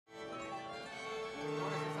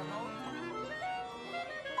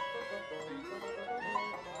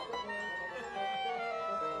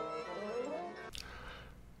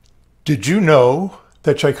Did you know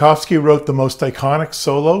that Tchaikovsky wrote the most iconic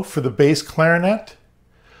solo for the bass clarinet?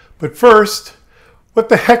 But first, what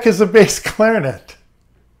the heck is a bass clarinet?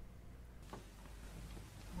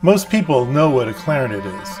 Most people know what a clarinet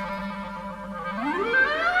is.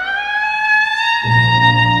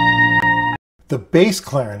 The bass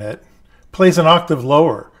clarinet plays an octave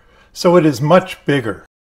lower, so it is much bigger.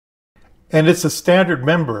 And it's a standard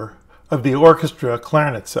member of the orchestra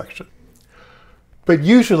clarinet section. But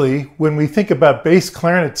usually, when we think about bass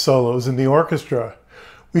clarinet solos in the orchestra,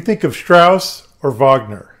 we think of Strauss or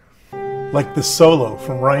Wagner, like the solo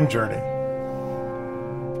from Rhine Journey.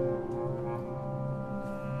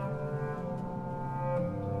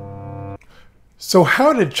 So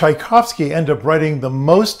how did Tchaikovsky end up writing the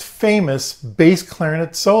most famous bass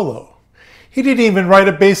clarinet solo? He didn't even write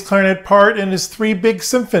a bass clarinet part in his 3 big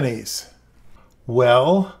symphonies.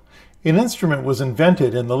 Well, an instrument was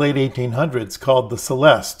invented in the late 1800s called the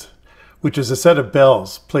celeste, which is a set of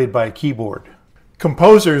bells played by a keyboard.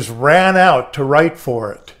 Composers ran out to write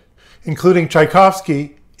for it, including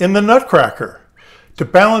Tchaikovsky in the Nutcracker. To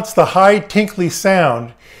balance the high tinkly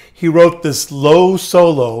sound, he wrote this low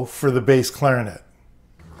solo for the bass clarinet.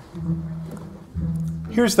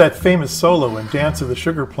 Here's that famous solo in Dance of the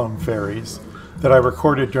Sugar Plum Fairies that I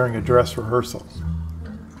recorded during a dress rehearsal.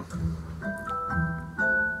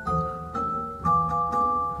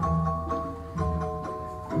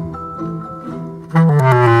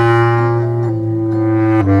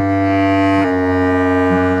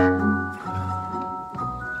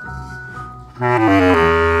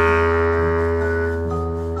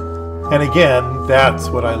 And again, that's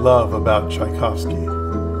what I love about Tchaikovsky.